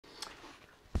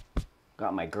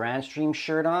Got my Grandstream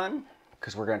shirt on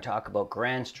because we're going to talk about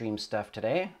Grandstream stuff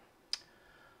today.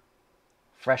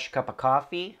 Fresh cup of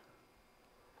coffee.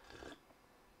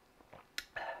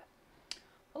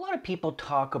 A lot of people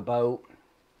talk about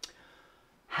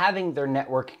having their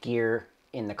network gear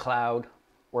in the cloud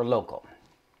or local.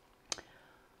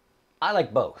 I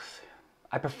like both.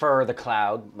 I prefer the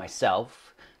cloud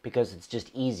myself because it's just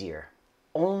easier.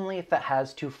 Only if it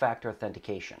has two-factor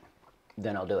authentication,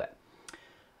 then I'll do it.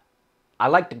 I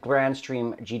like the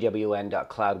Grandstream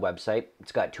GWN.cloud website.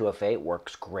 It's got 2FA, it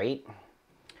works great.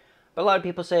 But a lot of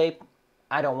people say,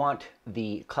 I don't want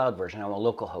the cloud version, I want a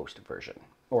local host version,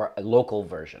 or a local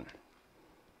version.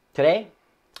 Today,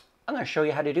 I'm going to show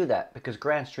you how to do that because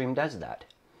Grandstream does that.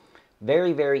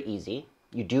 Very, very easy.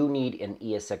 You do need an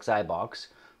ESXi box.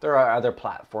 There are other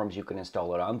platforms you can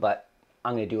install it on, but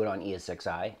I'm going to do it on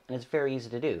ESXi, and it's very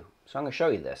easy to do. So I'm going to show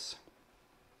you this.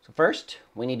 So first,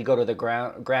 we need to go to the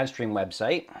Grandstream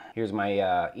website. Here's my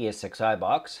ESXi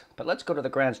box, but let's go to the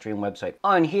Grandstream website.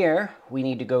 On here, we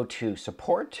need to go to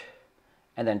Support,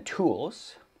 and then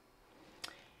Tools.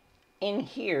 In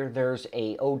here, there's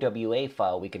a OWA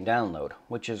file we can download,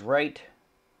 which is right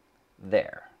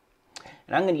there.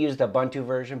 And I'm going to use the Ubuntu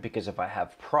version because if I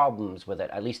have problems with it,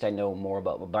 at least I know more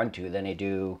about Ubuntu than I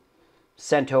do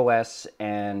CentOS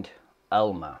and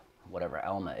Elma, whatever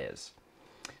Elma is.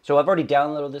 So I've already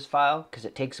downloaded this file because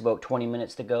it takes about 20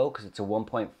 minutes to go because it's a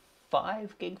 1.5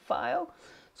 gig file.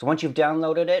 So once you've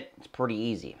downloaded it, it's pretty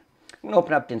easy. I'm going to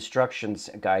open up the instructions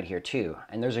guide here too.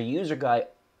 And there's a user guide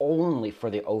only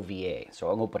for the OVA. So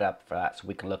I'll open it up for that so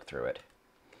we can look through it.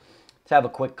 Let's have a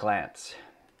quick glance.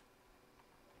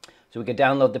 So we could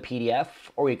download the PDF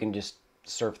or you can just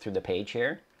surf through the page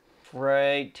here.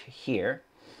 Right here.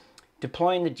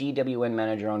 Deploying the GWN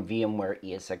Manager on VMware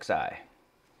ESXi.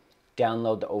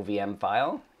 Download the OVM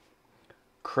file,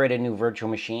 create a new virtual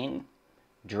machine,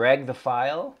 drag the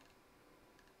file.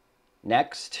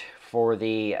 Next, for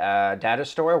the data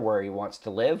store where he wants to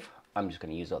live, I'm just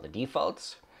going to use all the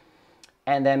defaults.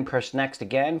 And then press next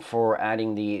again for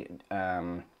adding the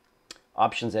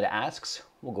options that it asks.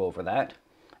 We'll go over that.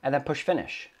 And then push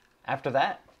finish. After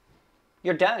that,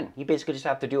 you're done. You basically just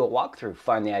have to do a walkthrough,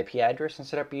 find the IP address, and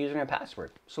set up your username and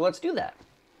password. So let's do that.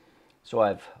 So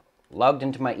I've logged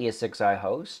into my ESXi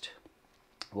host.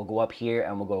 We'll go up here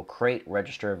and we'll go create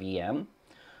register VM.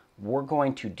 We're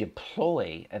going to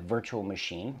deploy a virtual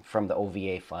machine from the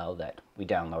OVA file that we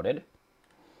downloaded.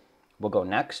 We'll go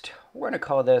next. We're going to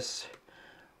call this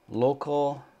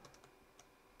Local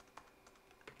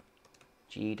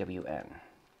GWN.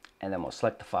 And then we'll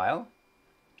select the file.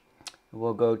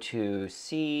 We'll go to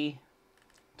C,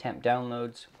 temp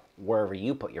downloads, wherever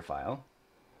you put your file.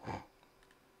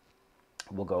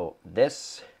 We'll go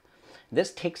this.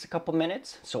 This takes a couple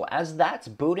minutes. So as that's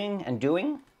booting and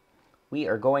doing, we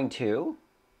are going to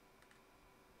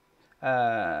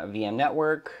VM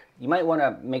network. You might want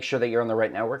to make sure that you're on the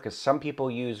right network because some people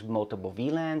use multiple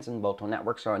VLANs and multiple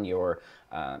networks on your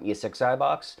ESXi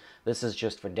box. This is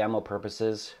just for demo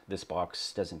purposes. This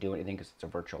box doesn't do anything because it's a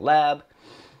virtual lab.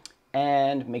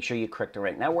 And make sure you correct the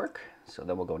right network. So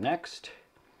then we'll go next.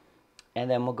 And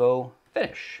then we'll go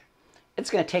finish. It's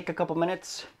going to take a couple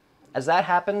minutes. As that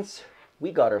happens,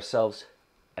 we got ourselves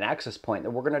an access point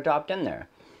that we're going to adopt in there.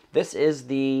 This is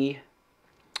the,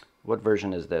 what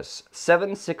version is this?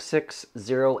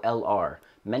 7660LR,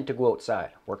 meant to go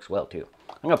outside. Works well too.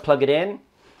 I'm going to plug it in.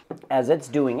 As it's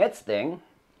doing its thing,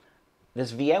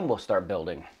 this VM will start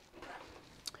building.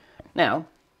 Now,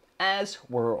 as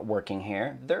we're working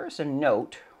here, there's a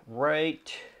note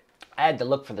right, I had to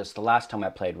look for this the last time I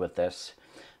played with this.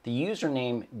 The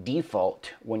username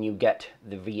default, when you get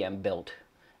the VM built,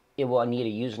 it will need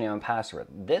a username and password.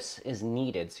 This is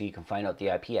needed so you can find out the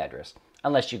IP address,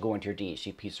 unless you go into your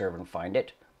DHCP server and find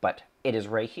it, but it is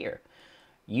right here.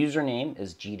 Username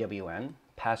is GWN,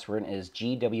 password is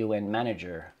GWN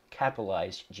Manager,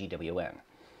 capitalized GWN.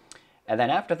 And then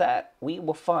after that, we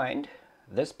will find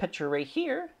this picture right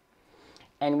here,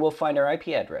 and we'll find our IP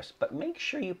address. But make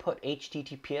sure you put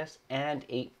HTTPS and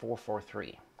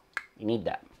 8443. You need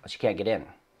that, else you can't get in.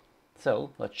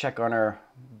 So let's check on our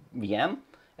VM.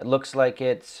 It looks like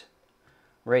it's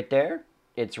right there.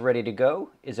 It's ready to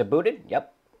go. Is it booted?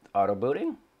 Yep, auto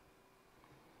booting.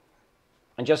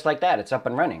 And just like that, it's up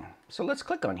and running. So let's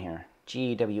click on here.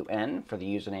 GWN for the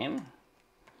username.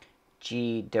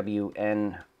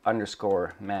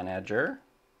 GWN_manager.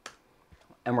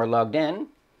 And we're logged in.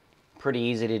 Pretty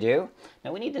easy to do.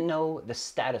 Now we need to know the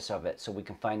status of it so we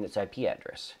can find its IP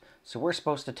address. So we're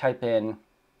supposed to type in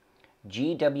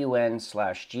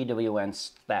GWN/GWN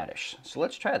status. So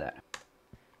let's try that.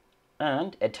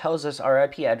 And it tells us our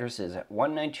IP address is at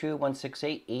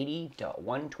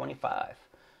 192.168.80.125.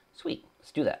 Sweet,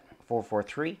 let's do that.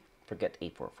 443, forget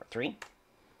 8443.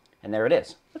 And there it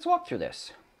is. Let's walk through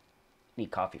this.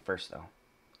 Need coffee first though.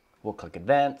 We'll click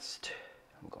advanced,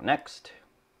 we'll go next.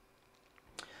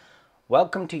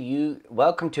 Welcome to the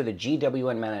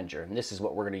GWN Manager. And this is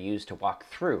what we're going to use to walk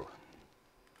through.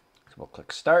 So we'll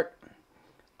click start.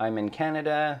 I'm in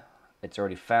Canada. It's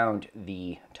already found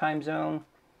the time zone.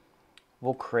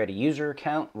 We'll create a user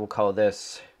account. We'll call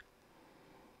this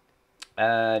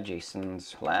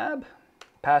Jason's Lab.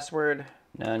 Password,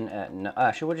 none at,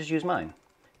 actually we'll just use mine.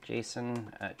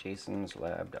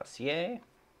 jason@jasonslab.ca.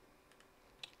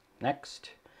 Next.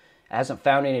 It hasn't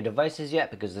found any devices yet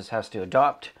because this has to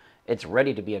adopt. It's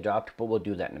ready to be adopted, but we'll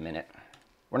do that in a minute.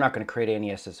 We're not going to create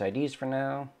any SSIDs for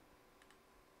now.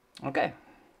 Okay.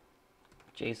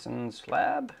 Jason's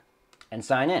Lab. And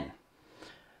sign in.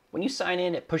 When you sign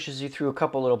in, it pushes you through a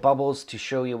couple little bubbles to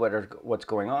show you what's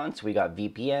going on. So we got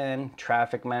VPN,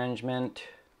 traffic management,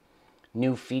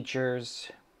 new features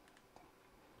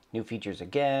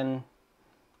again,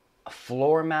 a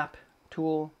floor map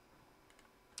tool.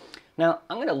 Now,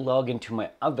 I'm going to log into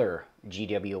my other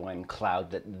GWN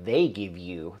cloud that they give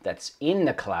you that's in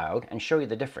the cloud and show you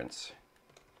the difference.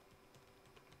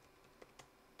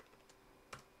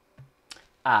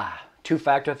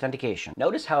 Two-factor authentication.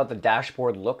 Notice how the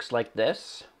dashboard looks like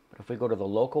this, but if we go to the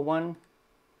local one,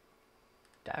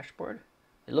 dashboard,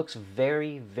 it looks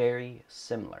very, very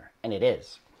similar, and it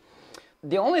is.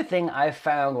 The only thing I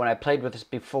found when I played with this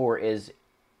before is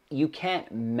you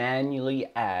can't manually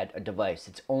add a device.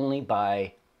 It's only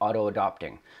by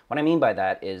auto-adopting. What I mean by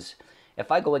that is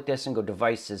if I go like this and go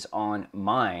devices on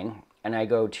mine, and I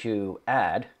go to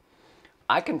add,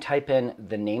 I can type in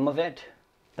the name of it,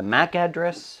 the MAC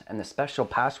address, and the special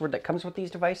password that comes with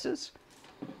these devices.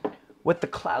 With the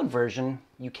cloud version,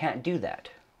 you can't do that.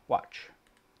 Watch.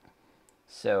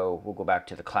 So we'll go back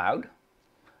to the cloud,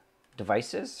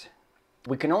 devices.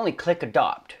 We can only click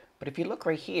adopt, but if you look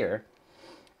right here,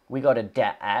 we got a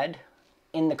add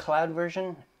in the cloud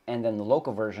version, and then the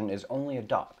local version is only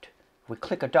adopt. If we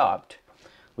click adopt,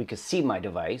 we can see my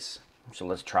device, so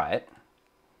let's try it.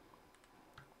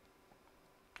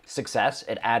 Success,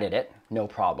 it added it, no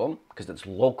problem, because it's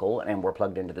local and we're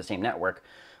plugged into the same network.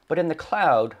 But in the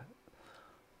cloud,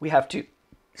 we have to,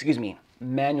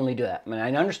 manually do that. I mean,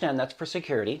 I understand that's for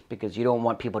security, because you don't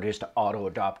want people to just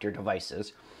auto-adopt your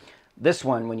devices. This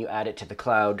one, when you add it to the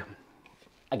cloud,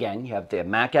 again, you have the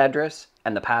MAC address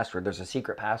and the password. There's a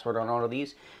secret password on all of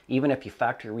these. Even if you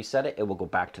factory reset it, it will go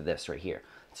back to this right here.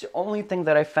 It's the only thing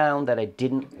that I found that I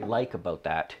didn't like about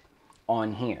that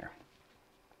on here.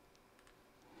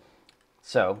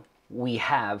 So we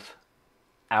have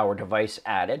our device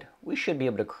added. We should be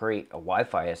able to create a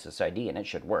Wi-Fi SSID and it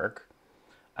should work.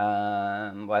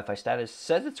 Wi-Fi status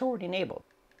says it's already enabled.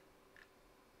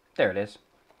 There it is.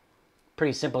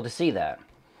 Pretty simple to see that.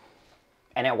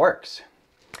 And it works.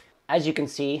 As you can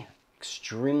see,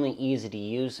 extremely easy to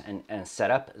use and set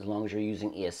up as long as you're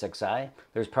using Esxi.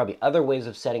 There's probably other ways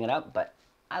of setting it up, but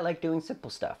I like doing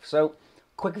simple stuff. So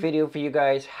quick video for you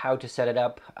guys how to set it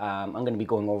up. I'm going to be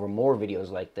going over more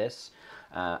videos like this,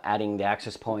 adding the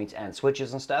access points and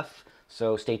switches and stuff.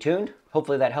 So stay tuned.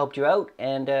 Hopefully that helped you out,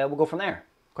 and we'll go from there.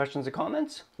 Questions or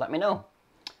comments? Let me know.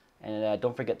 And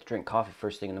don't forget to drink coffee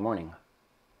first thing in the morning.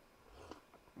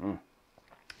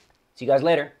 See you guys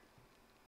later.